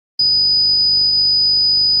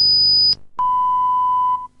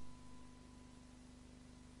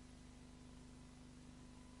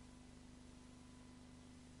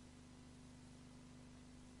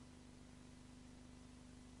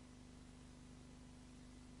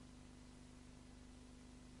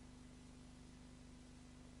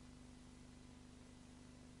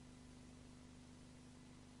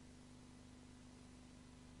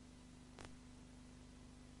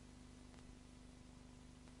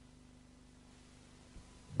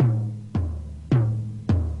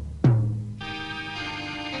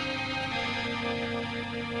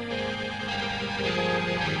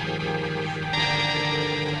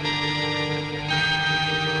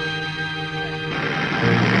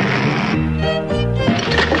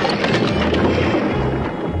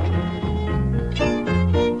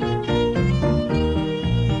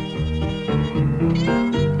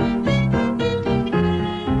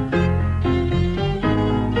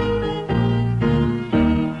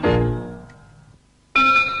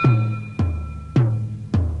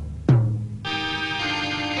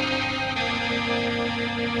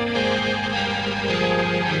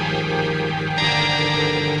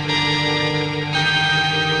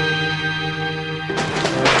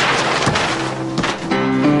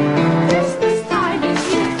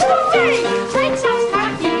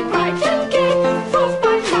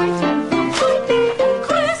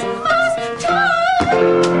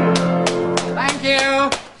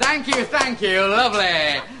thank you,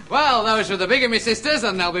 lovely. Well, those were the Bigamy sisters,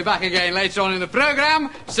 and they'll be back again later on in the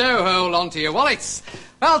programme, so hold on to your wallets.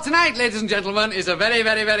 Well, tonight, ladies and gentlemen, is a very,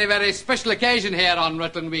 very, very, very special occasion here on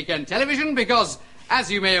Rutland Weekend Television because,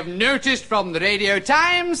 as you may have noticed from the radio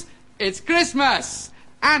times, it's Christmas.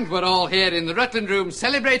 And we're all here in the Rutland room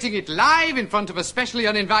celebrating it live in front of a specially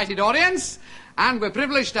uninvited audience. And we're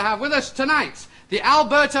privileged to have with us tonight the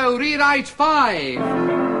Alberto Rewrite 5,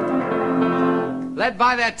 led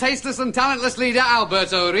by their tasteless and talentless leader,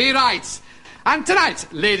 Alberto Rewrite. And tonight,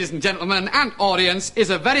 ladies and gentlemen and audience,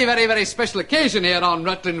 is a very, very, very special occasion here on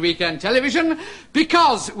Rutland Weekend Television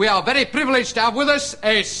because we are very privileged to have with us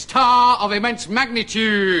a star of immense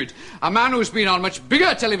magnitude, a man who's been on much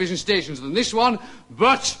bigger television stations than this one,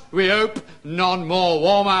 but we hope none more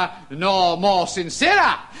warmer nor more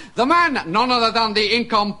sincerer. The man, none other than the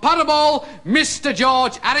incomparable Mr.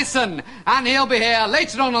 George Harrison, and he'll be here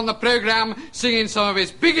later on the programme singing some of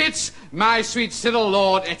his big hits, My Sweet Cyril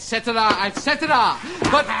Lord, etc., etc.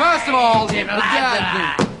 But first of all...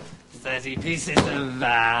 30 pieces of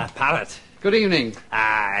parrot. Good evening.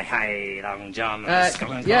 Hi, Long John. Yes,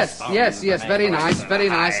 very nice, very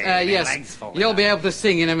nice. Yes, you'll be able to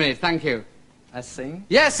sing in a minute, thank you. Sing?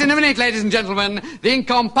 Yes, in a minute, ladies and gentlemen, the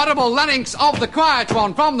incomparable larynx of the quiet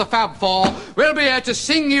one from the Fab Four will be here to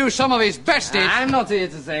sing you some of his best hits. I'm not here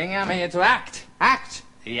to sing, I'm here to act. Act?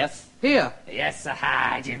 Yes. Here? Yes,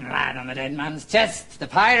 I didn't lie on the dead man's chest. The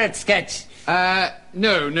pirate sketch.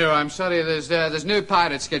 No, I'm sorry, there's no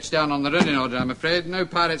pirate sketch down on the running order, I'm afraid. No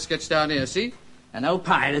pirate sketch down here, see? No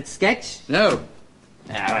pirate sketch? No.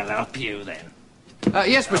 Well, help you then.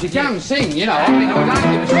 Yes, but you can sing, you know. I mean, I would like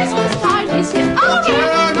you to sing. Christmas time is here. Oh, dear.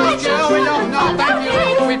 No,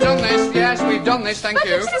 thank you. We've done this. Yes, we've done this, thank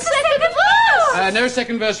you. It's the second verse. No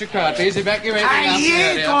second verse required, please. Evacuate the Are you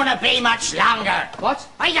area. going to be much longer? What?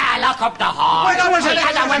 I gotta lock up the hall. Wait, that was I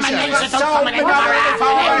got the women ladies don't come in for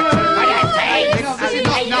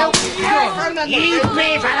You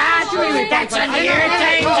pay for that? That's on your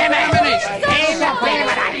time, Jimmy.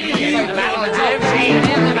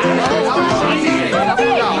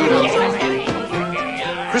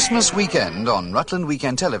 Christmas weekend on Rutland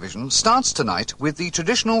Weekend Television starts tonight with the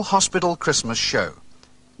traditional hospital Christmas show.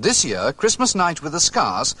 This year, Christmas Night with the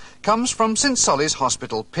Scars comes from St Solly's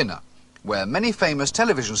Hospital, Pinner, where many famous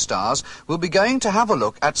television stars will be going to have a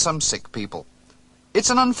look at some sick people. It's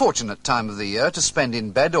an unfortunate time of the year to spend in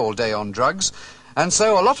bed all day on drugs, and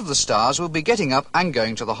so a lot of the stars will be getting up and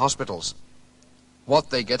going to the hospitals. What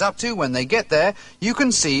they get up to when they get there, you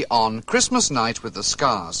can see on Christmas Night with the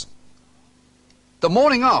Scars. The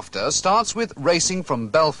morning after starts with racing from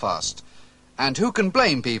Belfast, and who can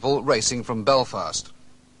blame people racing from Belfast?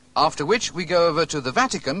 After which we go over to the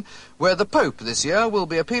Vatican, where the Pope this year will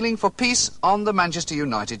be appealing for peace on the Manchester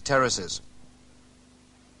United terraces.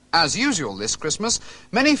 As usual this Christmas,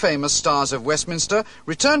 many famous stars of Westminster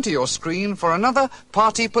return to your screen for another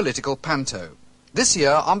party political panto, this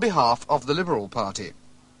year on behalf of the Liberal Party.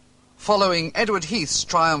 Following Edward Heath's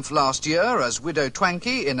triumph last year as Widow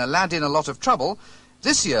Twankey in A Lad in a Lot of Trouble,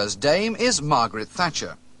 this year's dame is Margaret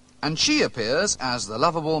Thatcher, and she appears as the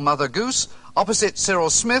lovable Mother Goose opposite Cyril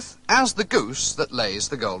Smith as the goose that lays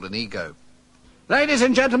the golden ego. Ladies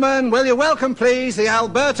and gentlemen, will you welcome, please, the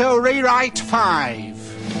Alberto Rewrite 5.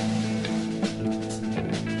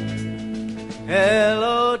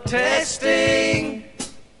 Hello, testing.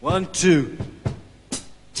 1, 2.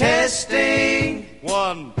 Testing.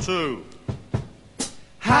 1, 2.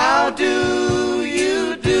 How do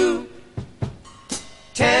you do?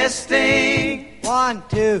 Testing. 1,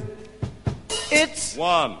 2. It's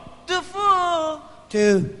 1. Wonderful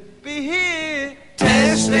to be here.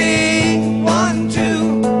 Testing. 1,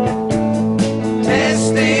 2.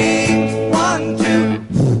 Testing. 1, 2.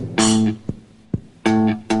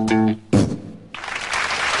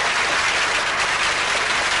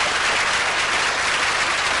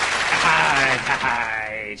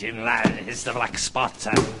 Hi, Jim lad, it's the black spot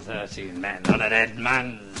and 13 men on a dead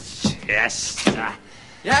man's chest.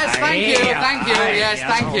 Yes, thank you, yes,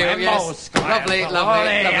 thank you, yes. Lovely.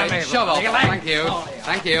 Shove off,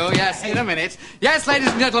 thank you, yes, in a minute. Yes,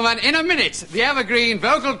 ladies and gentlemen, in a minute, the evergreen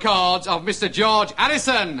vocal cords of Mr. George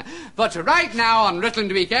Harrison. But right now on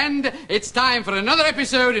Rutland Weekend, it's time for another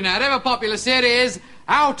episode in our ever-popular series,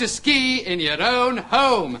 How to Ski in Your Own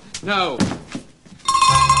Home. No.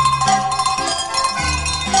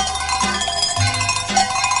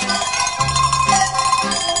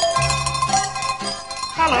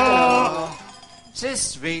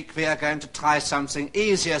 This week we are going to try something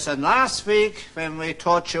easier than last week when we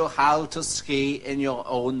taught you how to ski in your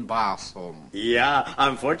own bathroom. Yeah,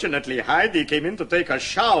 unfortunately Heidi came in to take a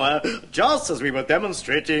shower just as we were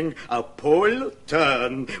demonstrating a pole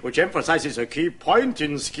turn, which emphasizes a key point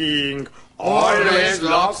in skiing. Always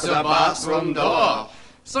lock the bathroom door.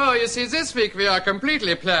 So, you see, this week we are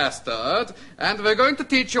completely plastered, and we're going to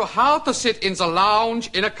teach you how to sit in the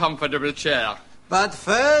lounge in a comfortable chair. But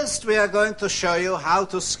first we are going to show you how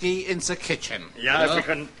to ski in the kitchen. Yeah, if we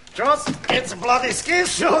can just get the bloody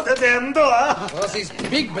skis through the damn door. Oh, these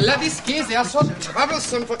big bloody skis, they are so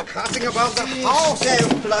troublesome for cutting about the house. They're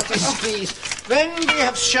bloody skis. When we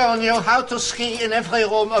have shown you how to ski in every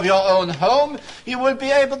room of your own home, you will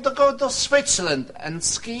be able to go to Switzerland and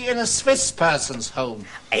ski in a Swiss person's home.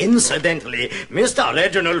 Incidentally, Mr.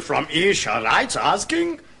 Reginald from Isha writes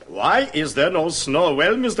asking, why is there no snow?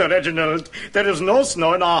 Well, Mr. Reginald, there is no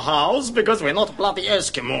snow in our house because we're not bloody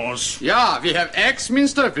Eskimos. Yeah, we have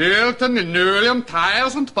Axminster, Wilton, linoleum,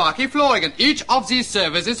 tiles and parquet flooring. And each of these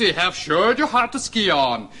services we have showed you how to ski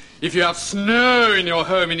on. If you have snow in your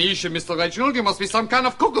home in Isha, Mr. Reginald, you must be some kind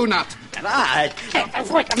of cuckoo nut. Right.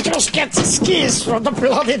 If we can just get the skis through the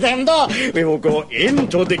bloody damn door, we will go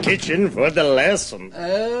into the kitchen for the lesson.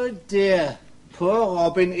 Oh dear. Poor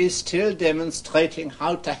Robin is still demonstrating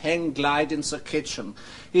how to hang glide in the kitchen.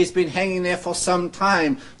 He's been hanging there for some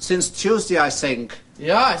time, since Tuesday, I think.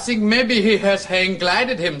 Yeah, I think maybe he has hang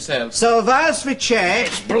glided himself. So whilst we check...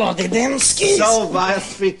 Bloody damn skis! So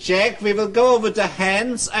whilst we check, we will go over the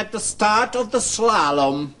hands at the start of the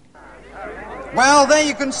slalom. Well, there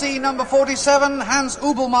you can see number 47, Hans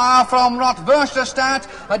Ubelmeier from Rotversterstadt,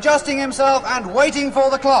 adjusting himself and waiting for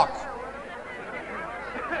the clock.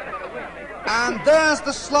 And there's the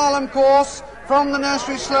slalom course from the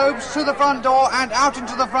nursery slopes to the front door and out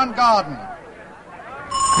into the front garden.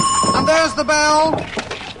 And there's the bell.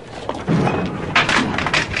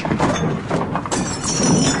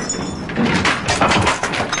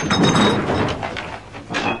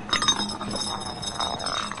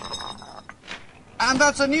 And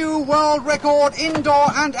that's a new world record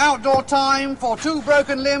indoor and outdoor time for 2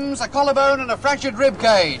 broken limbs, a collarbone and a fractured rib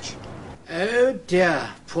cage. Oh dear,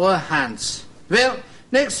 poor Hans. Well,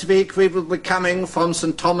 next week we will be coming from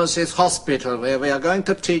St. Thomas's Hospital, where we are going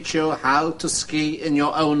to teach you how to ski in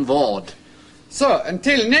your own ward. So,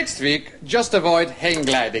 until next week, just avoid hang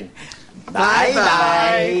gliding.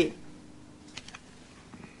 Bye-bye.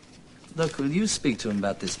 Look, will you speak to him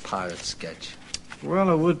about this pirate sketch? Well,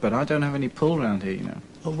 I would, but I don't have any pull round here, you know.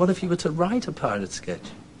 Well, what if you were to write a pirate sketch?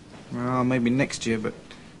 Well, maybe next year, but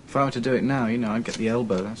if I were to do it now, you know, I'd get the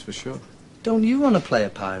elbow, that's for sure. Don't you want to play a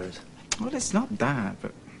pirate? Well, it's not that,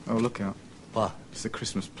 but... Oh, look out. What? It's the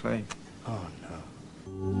Christmas play. Oh, no.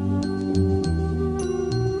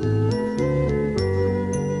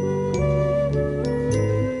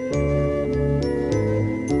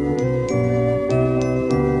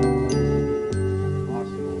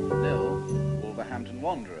 Arsenal, 0. Wolverhampton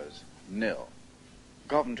Wanderers, 0.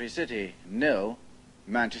 Coventry City, 0.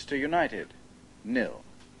 Manchester United, 0.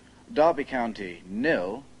 Derby County,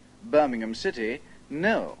 0. Birmingham City,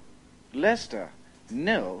 0. Leicester,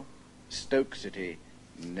 0. Stoke City,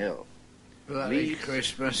 0. Bloody Leeds,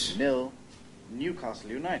 Christmas. 0.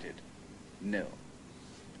 Newcastle United, 0.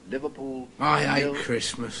 Liverpool, I hate 0.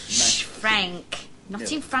 Christmas. Shh, Frank.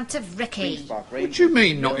 Not in front of Ricky. What do you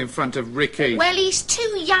mean, not in front of Ricky? Well, he's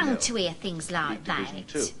too young to hear things like that.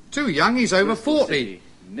 Too young, he's over 40.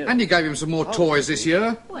 And you gave him some more toys this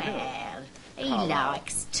year. Well, he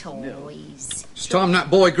likes toys. It's time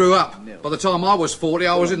that boy grew up. By the time I was 40,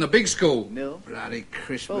 I was in the big school. Bloody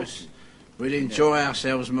Christmas. We'd enjoy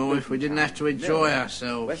ourselves more if we didn't have to enjoy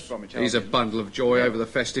ourselves. He's a bundle of joy over the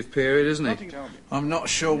festive period, isn't he? I'm not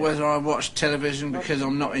sure whether I watch television because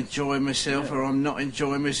I'm not enjoying myself or I'm not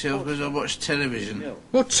enjoying myself because I watch television.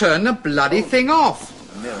 Well, turn the bloody thing off.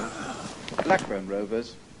 Blackburn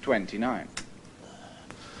Rovers, 29.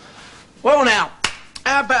 Well now,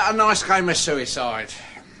 how about a nice game of suicide?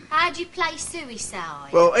 How do you play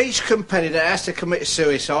suicide? Well, each competitor has to commit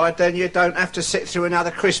suicide, then you don't have to sit through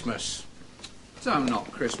another Christmas. So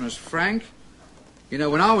not Christmas, Frank. You know,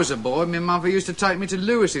 when I was a boy, my mother used to take me to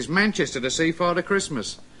Lewis's, Manchester, to see Father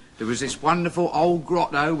Christmas. There was this wonderful old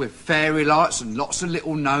grotto with fairy lights and lots of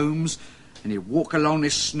little gnomes, and you'd walk along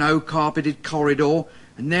this snow-carpeted corridor,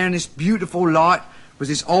 and there in this beautiful light was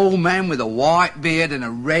this old man with a white beard and a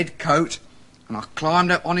red coat, and I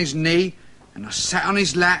climbed up on his knee, and I sat on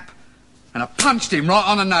his lap, and I punched him right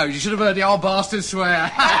on the nose. You should have heard the old bastard swear.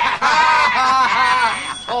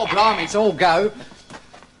 Oh, blimey, it's all go.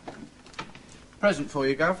 Present for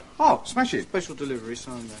you, Gov. Oh, smash it. Special delivery,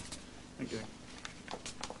 signed there. Thank you.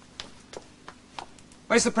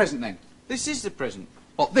 Where's the present then? This is the present.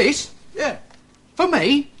 What, this? Yeah. For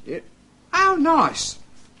me? Yeah. How nice.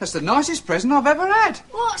 That's the nicest present I've ever had.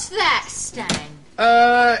 What's that, Stan?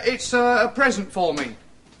 It's a present for me.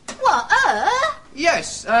 What,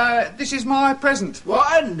 Yes, this is my present.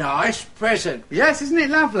 What a nice present. Yes, isn't it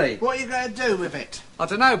lovely? What are you going to do with it? I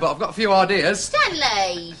don't know, but I've got a few ideas.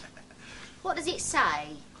 Stanley! What does it say?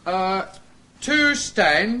 To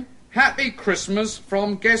Stan, Happy Christmas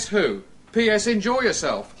from Guess Who. P.S. Enjoy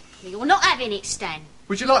yourself. You're not having it, Stan.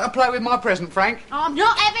 Would you like to play with my present, Frank? I'm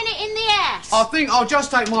not having it in the house. I think I'll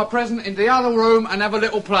just take my present into the other room and have a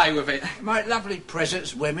little play with it. Make lovely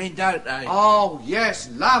presents, women, don't they? Oh, yes,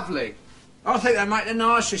 lovely. I think they make the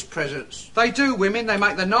nicest presents. They do, women. They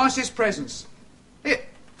make the nicest presents. Here,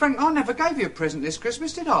 Frank, I never gave you a present this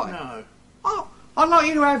Christmas, did I? No. Oh, I'd like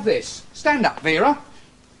you to have this. Stand up, Vera.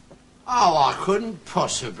 Oh, I couldn't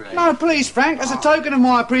possibly. No, please, Frank. As a token of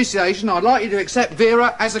my appreciation, I'd like you to accept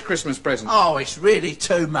Vera as a Christmas present. Oh, it's really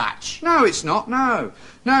too much. No, it's not, no.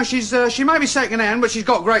 No, she may be second-hand, but she's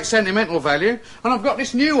got great sentimental value. And I've got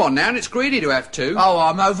this new one now, and it's greedy to have two. Oh,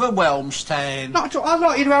 I'm overwhelmed, Stan. Not at all. I'd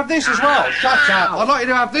like you to have this as well. Shut up. I'd like you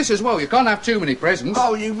to have this as well. You can't have too many presents.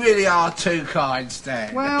 Oh, you really are too kind,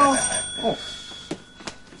 Stan. Well... Oh.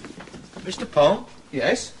 Mr. Pong?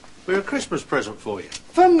 Yes? We're a Christmas present for you.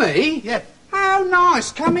 For me? Yeah. How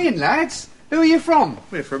nice. Come in, lads. Who are you from?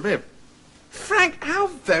 We're from him. Frank, how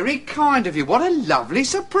very kind of you. What a lovely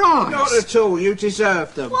surprise. Not at all. You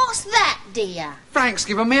deserve them. What's that, dear? Frank's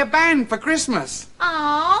given me a band for Christmas.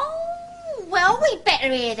 Oh, well, we'd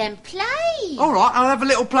better hear them play. All right, I'll have a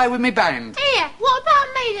little play with me band. Here, what about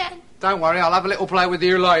me then? Don't worry, I'll have a little play with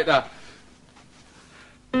you later.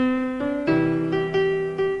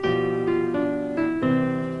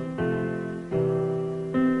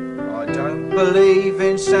 I don't believe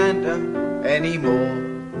in Santa anymore.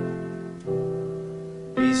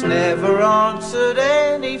 He's never answered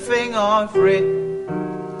anything I've written.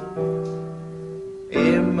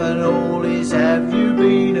 Him and all his have you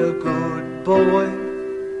been a good boy?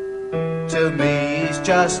 To me he's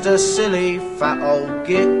just a silly fat old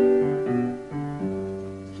git.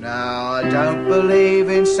 Now I don't believe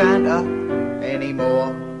in Santa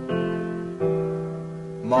anymore.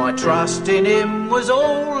 My trust in him was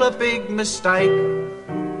all a big mistake.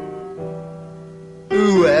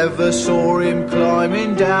 Whoever saw him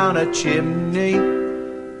climbing down a chimney?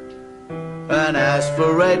 And as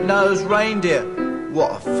for red-nosed reindeer,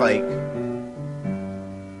 what a fake.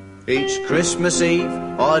 Each Christmas Eve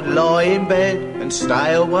I'd lie in bed and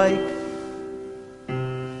stay awake,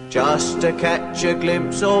 just to catch a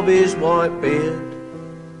glimpse of his white beard.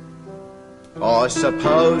 I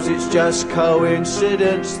suppose it's just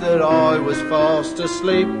coincidence that I was fast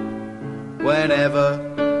asleep whenever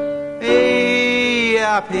he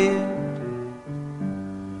appeared.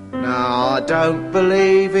 Now I don't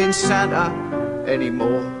believe in Santa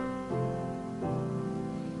anymore,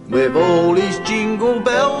 with all his jingle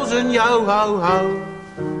bells and yo-ho-ho,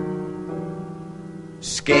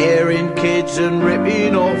 scaring kids and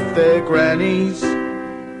ripping off their grannies.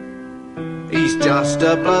 He's just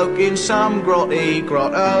a bloke in some grotty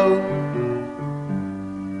grotto.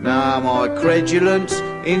 Now my credulence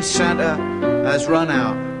in Santa has run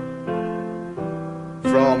out.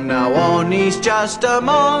 From now on he's just a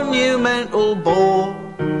monumental bore,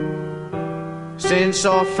 since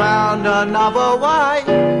I found another way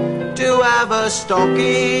to have a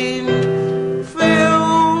stocking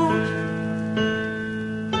filled.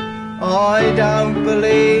 I don't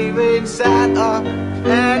believe in Santa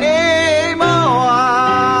anymore.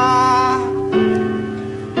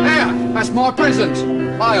 There, that's my present.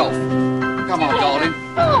 Lay off. Come on, darling.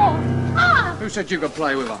 Oh, ah. Who said you could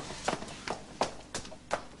play with her?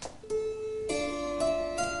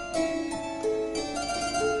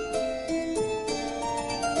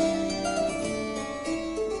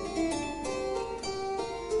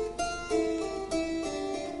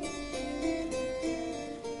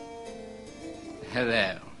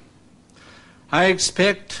 Hello. I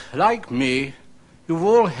expect, like me, you've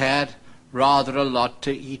all had rather a lot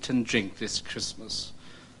to eat and drink this Christmas.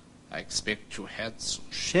 I expect you had some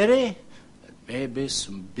sherry, and maybe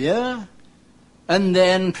some beer, and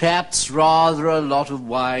then perhaps rather a lot of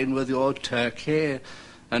wine with your turkey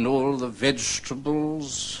and all the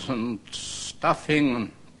vegetables and stuffing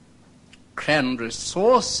and cranberry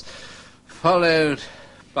sauce, followed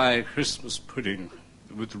by Christmas pudding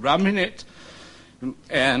with rum in it,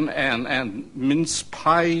 and mince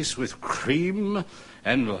pies with cream,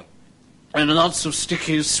 and lots of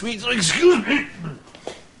sticky sweets. Excuse me.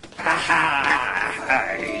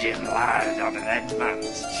 He didn't lie on that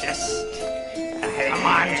man's chest. Come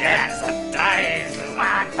on, Jess.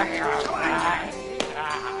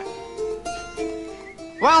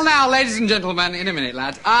 Well, now, ladies and gentlemen, in a minute,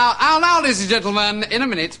 lad. Now, ladies and gentlemen, in a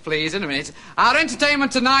minute, please, in a minute. Our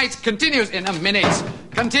entertainment tonight continues in a minute.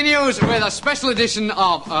 Continues with a special edition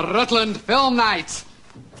of Rutland Film Night.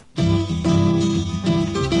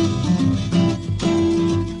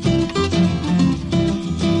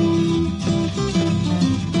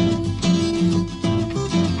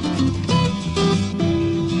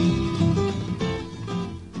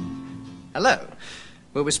 Hello.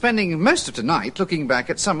 We'll be spending most of tonight looking back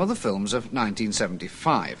at some of the films of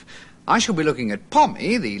 1975. I shall be looking at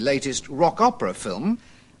Pommy, the latest rock opera film.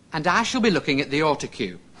 And I shall be looking at the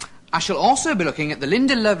autocue. I shall also be looking at the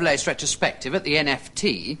Linda Lovelace retrospective at the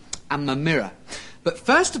NFT and The Mirror. But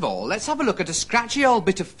first of all, let's have a look at a scratchy old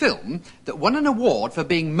bit of film that won an award for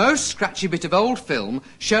being most scratchy bit of old film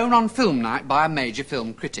shown on film night by a major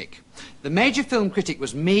film critic. The major film critic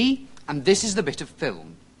was me, and this is the bit of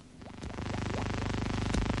film.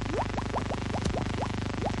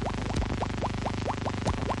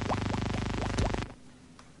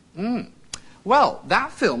 Well,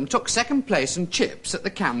 that film took second place and chips at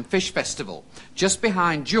the Cannes Fish Festival, just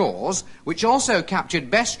behind Jaws, which also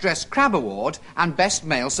captured Best Dressed Crab Award and Best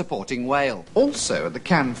Male Supporting Whale. Also at the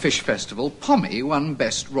Cannes Fish Festival, Pommy won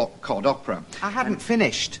Best Rock Cod Opera. I hadn't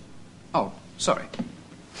finished. Oh, sorry.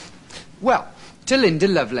 Well, to Linda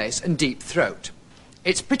Lovelace and Deep Throat.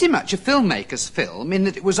 It's pretty much a filmmaker's film in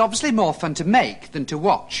that it was obviously more fun to make than to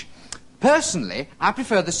watch. Personally, I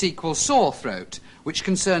prefer the sequel Sore Throat, which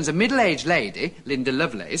concerns a middle-aged lady, Linda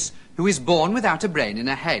Lovelace, who is born without a brain in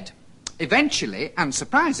her head. Eventually, and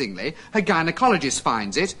surprisingly, her gynecologist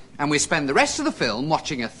finds it, and we spend the rest of the film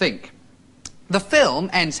watching her think. The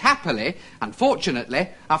film ends happily, unfortunately,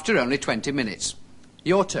 after only 20 minutes.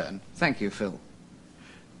 Your turn. Thank you, Phil.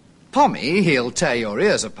 Pommy, He'll Tear Your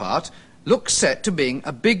Ears Apart, looks set to being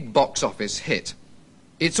a big box office hit.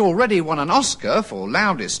 It's already won an Oscar for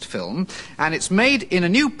loudest film, and it's made in a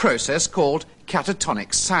new process called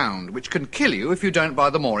catatonic sound, which can kill you if you don't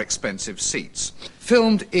buy the more expensive seats.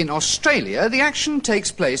 Filmed in Australia, the action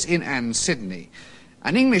takes place in Sydney.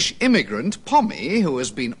 An English immigrant, Pommy, who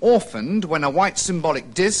has been orphaned when a white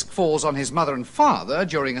symbolic disc falls on his mother and father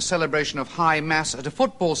during a celebration of High Mass at a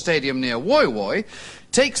football stadium near Woy Woy,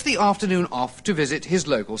 takes the afternoon off to visit his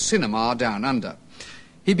local cinema down under.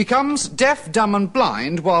 He becomes deaf, dumb and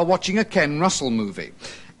blind while watching a Ken Russell movie,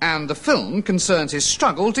 and the film concerns his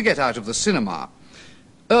struggle to get out of the cinema.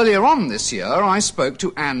 Earlier on this year, I spoke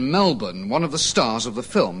to Anne Melbourne, one of the stars of the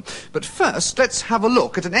film. But first, let's have a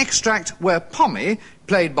look at an extract where Pommy,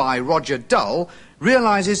 played by Roger Dull,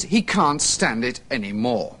 realises he can't stand it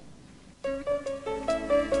anymore.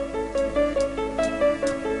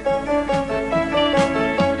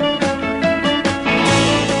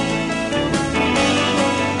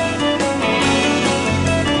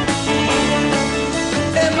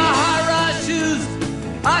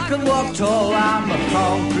 I can walk tall, I'm a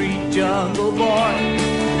concrete jungle boy.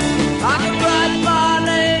 I can write my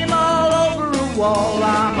name all over a wall,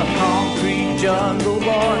 I'm a concrete jungle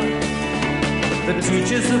boy. The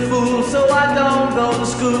teacher's a fool, so I don't go to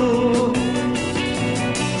school.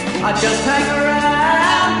 I just hang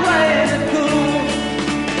around playing it cool.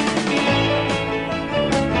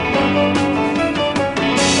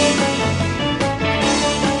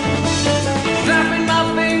 Snapping my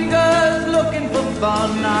fingers, looking for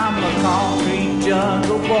fun, I'm a concrete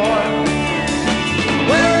jungle boy.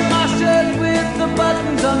 Wearing my shirt with the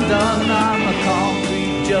buttons undone, I'm a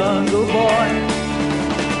concrete jungle boy.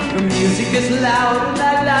 The music is loud and I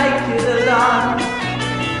like it a lot.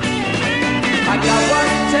 I got what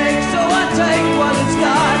it takes, so I take what it's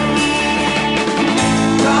got.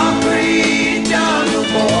 Concrete jungle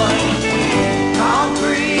boy,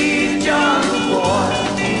 concrete jungle boy,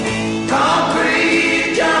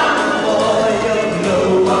 concrete jungle boy. You know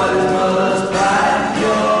what it must pride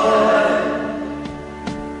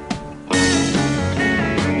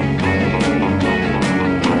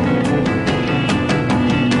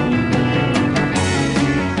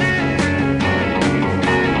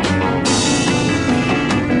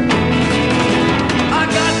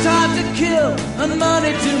and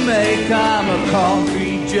money to make, I'm a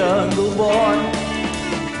concrete jungle boy.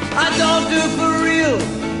 I don't do for real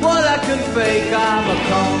what I can fake, I'm a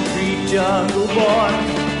concrete jungle boy.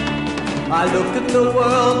 I look at the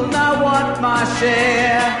world and I want my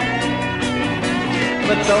share,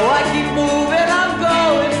 but though I keep moving, I'm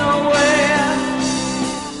going nowhere.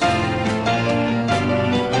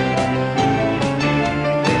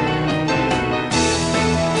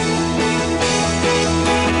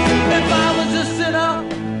 If I was a sinner,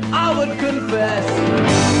 I would confess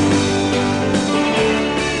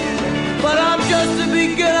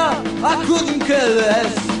couldn't care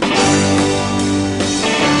less.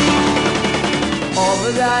 All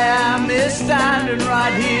that I am is standing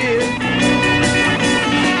right here,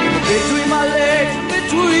 between my legs,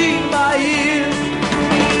 between my ears.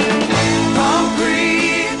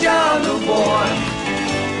 Concrete jungle boy,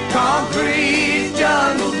 concrete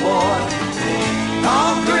jungle boy,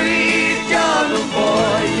 concrete jungle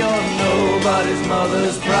boy, you're nobody's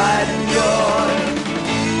mother's pride and joy.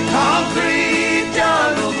 Concrete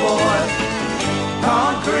jungle boy,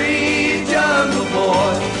 concrete jungle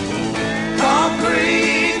boy,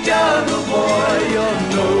 concrete jungle boy, you're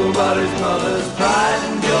nobody's mother's pride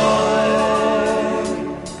and joy.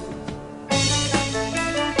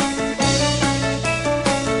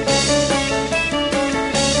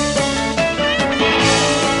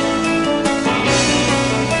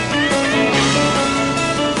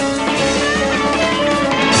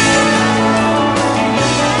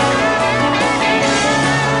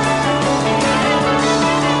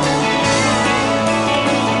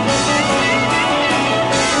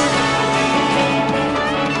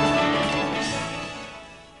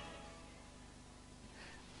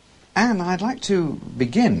 And I'd like to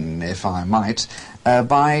begin, if I might,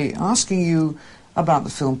 by asking you about the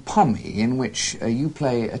film Pommy, in which you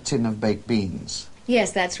play a tin of baked beans.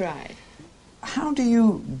 Yes, that's right. How do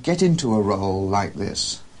you get into a role like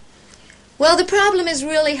this? Well, the problem is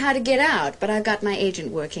really how to get out, but I've got my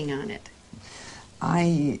agent working on it.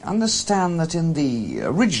 I understand that in the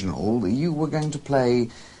original you were going to play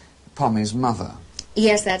Pommy's mother.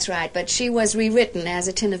 Yes, that's right, but she was rewritten as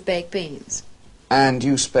a tin of baked beans. And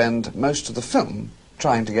you spend most of the film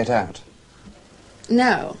trying to get out.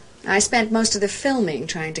 No, I spent most of the filming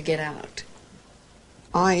trying to get out.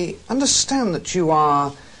 I understand that you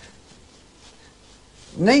are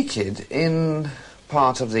naked in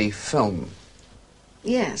part of the film.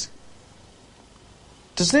 Yes.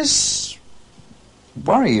 Does this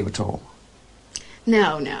worry you at all?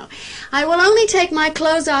 No, no. I will only take my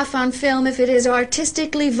clothes off on film if it is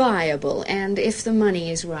artistically viable and if the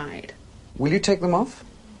money is right. Will you take them off?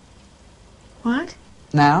 What?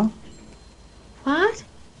 Now? What?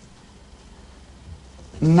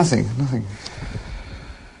 Nothing, nothing.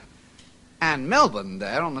 Anne Melbourne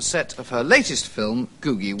there on the set of her latest film,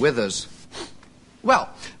 Googie Withers. Well,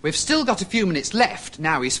 we've still got a few minutes left,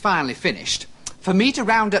 now he's finally finished, for me to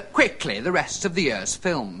round up quickly the rest of the year's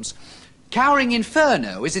films. Cowering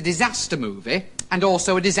Inferno is a disaster movie and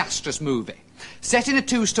also a disastrous movie. Set in a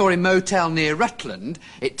two-storey motel near Rutland,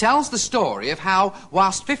 it tells the story of how,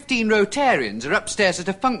 whilst 15 Rotarians are upstairs at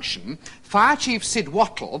a function, Fire Chief Sid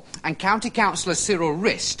Wattle and County Councillor Cyril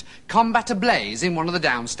Rist combat a blaze in one of the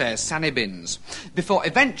downstairs sanny bins, before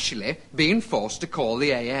eventually being forced to call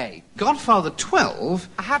the AA. Godfather 12?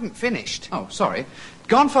 I hadn't finished. Oh, sorry.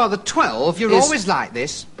 Godfather 12 you're always like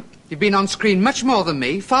this. You've been on screen much more than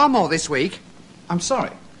me, far more this week. I'm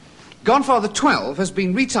sorry. Godfather 12 has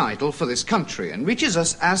been retitled for this country and reaches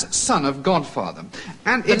us as Son of Godfather.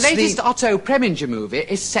 And the latest Otto Preminger movie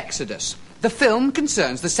is Sexodus. The film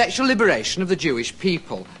concerns the sexual liberation of the Jewish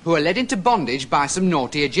people, who are led into bondage by some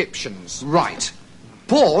naughty Egyptians. Right.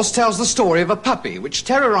 Pause tells the story of a puppy which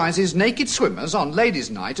terrorises naked swimmers on ladies'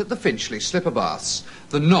 night at the Finchley Slipper Baths.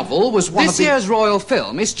 The novel was one of the... This year's royal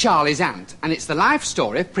film is Charlie's Aunt, and it's the life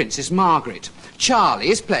story of Princess Margaret. Charlie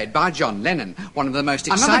is played by John Lennon, one of the most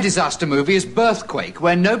exciting... Another disaster movie is Birthquake,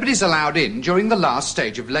 where nobody's allowed in during the last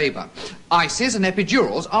stage of labour. Ices and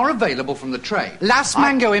epidurals are available from the tray. Last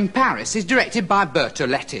Mango in Paris is directed by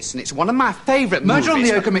Bertolettis, and it's one of my favourite movies. Murder on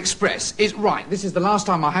the Oakham Express is... Right, this is the last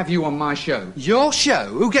time I have you on my show. Your show?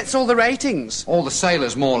 Who gets all the ratings? All the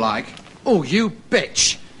sailors, more like. Oh, you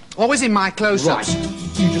bitch. Always in my close-ups.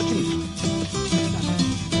 Right. You just...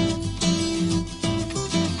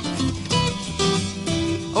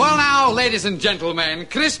 Well now, ladies and gentlemen,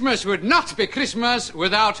 Christmas would not be Christmas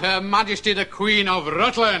without Her Majesty the Queen of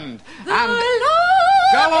Rutland. Go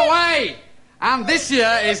away! And this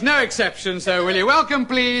year is no exception, so will you welcome,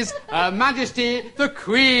 please, Her Majesty the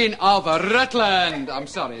Queen of Rutland. I'm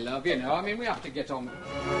sorry, love, you know, I mean, we have to get on.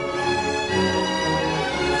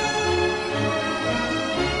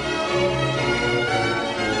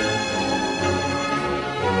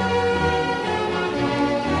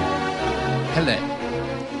 Hello.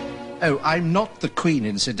 Oh, I'm not the Queen,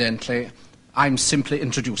 incidentally. I'm simply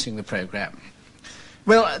introducing the programme.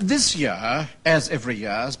 Well, this year, as every year,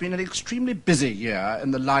 has been an extremely busy year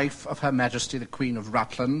in the life of Her Majesty the Queen of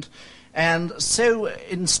Rutland, and so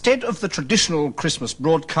instead of the traditional Christmas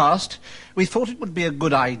broadcast, we thought it would be a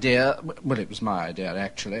good idea, well, it was my idea,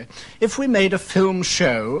 actually, if we made a film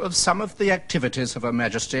show of some of the activities of Her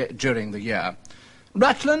Majesty during the year.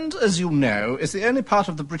 Rutland, as you know, is the only part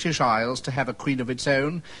of the British Isles to have a queen of its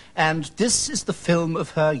own, and this is the film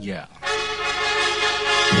of her year.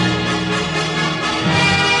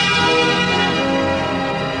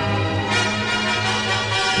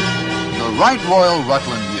 The Right Royal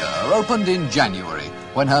Rutland Year opened in January,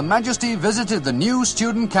 when Her Majesty visited the new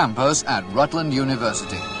student campus at Rutland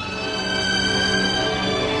University.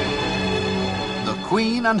 The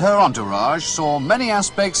Queen and her entourage saw many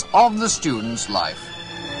aspects of the students' life.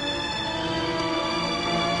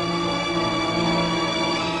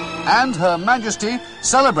 And Her Majesty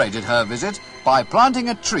celebrated her visit by planting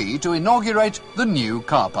a tree to inaugurate the new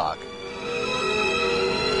car park.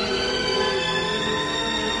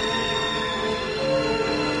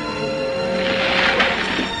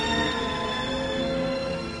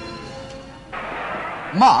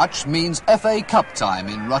 March means FA Cup time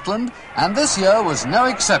in Rutland, and this year was no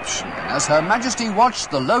exception, as Her Majesty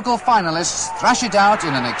watched the local finalists thrash it out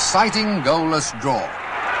in an exciting goalless draw.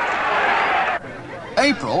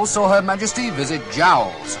 April saw Her Majesty visit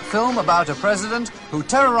Jowls, a film about a president who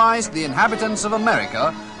terrorized the inhabitants of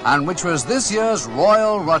America, and which was this year's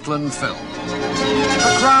Royal Rutland film.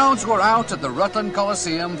 The crowds were out at the Rutland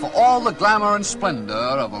Coliseum for all the glamour and splendor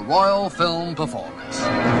of a royal film performance.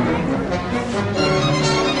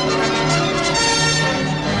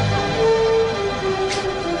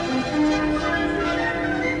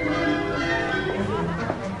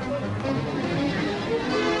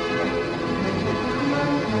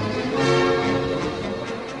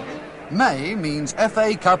 May means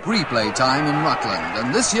FA Cup replay time in Rutland,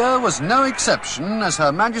 and this year was no exception as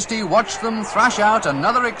Her Majesty watched them thrash out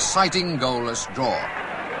another exciting goalless draw.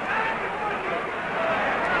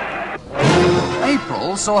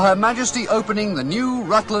 April saw Her Majesty opening the new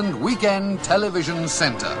Rutland Weekend Television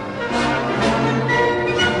Centre.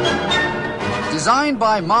 Designed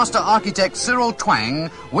by Master Architect Cyril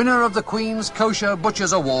Twang, winner of the Queen's Kosher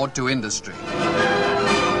Butchers Award to Industry.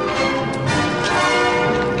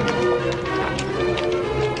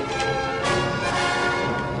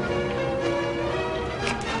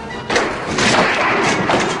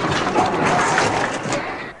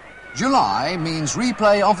 July means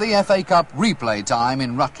replay of the FA Cup replay time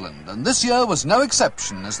in Rutland, and this year was no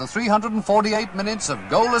exception as the 348 minutes of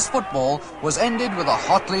goalless football was ended with a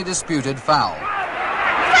hotly disputed foul.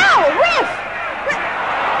 Foul!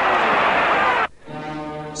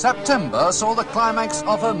 September saw the climax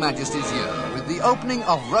of Her Majesty's year with the opening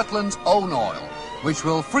of Rutland's own oil, which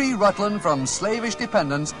will free Rutland from slavish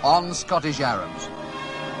dependence on Scottish Arabs.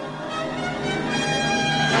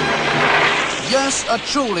 Yes, a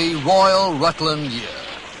truly royal Rutland year.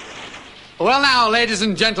 Well now, ladies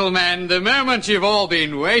and gentlemen, the moment you've all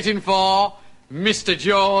been waiting for, Mr.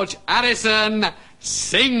 George Harrison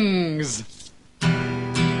sings.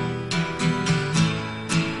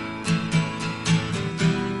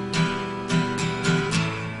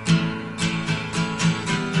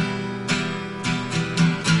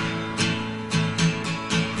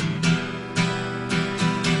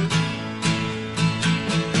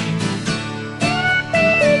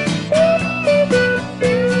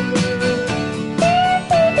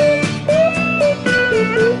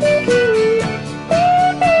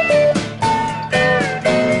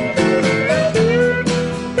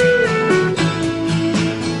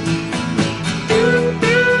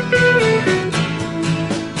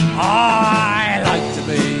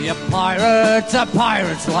 A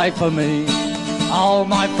pirate's life for me. All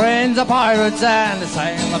my friends are pirates and they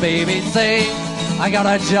sail the BBSea. I got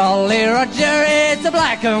a jolly Roger, it's a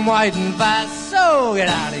black and white and fast. So get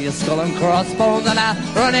out of your skull and crossbones and I'm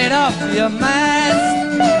running up your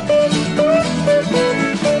mast.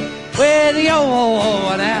 With the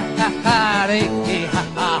yo-ho-ho and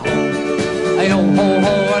a-ha-ha-dee-ha-ha-ho.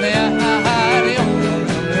 Yo-ho-ho and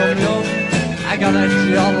a-ha-ha-dee-ho-yo-yo-yo-yo. I got a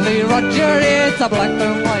jolly Roger, it's a black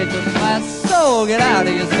and white and fast. So get out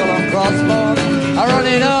of your skull and crossbones, I'm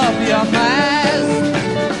running up your mast.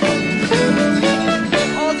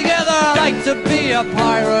 Altogether I like to be a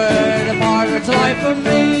pirate's life for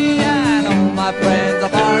me. And all my friends are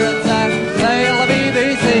pirates and sail the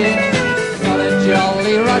BBC. Got a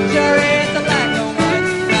jolly Roger, it's a black and white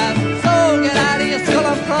fast. So get out of your skull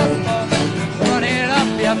and crossbones, running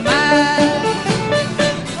up your mast.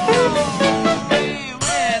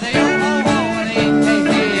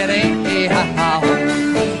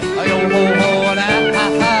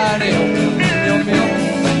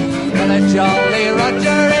 Jolly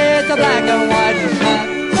Roger is a black and white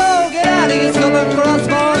man. So get out of your skull and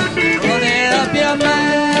crossbones, running up your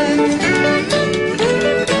man.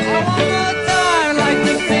 One more time, like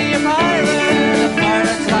to see you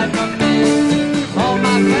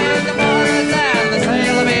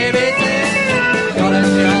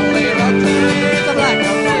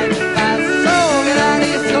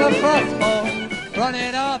Turn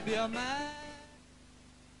it up, your man.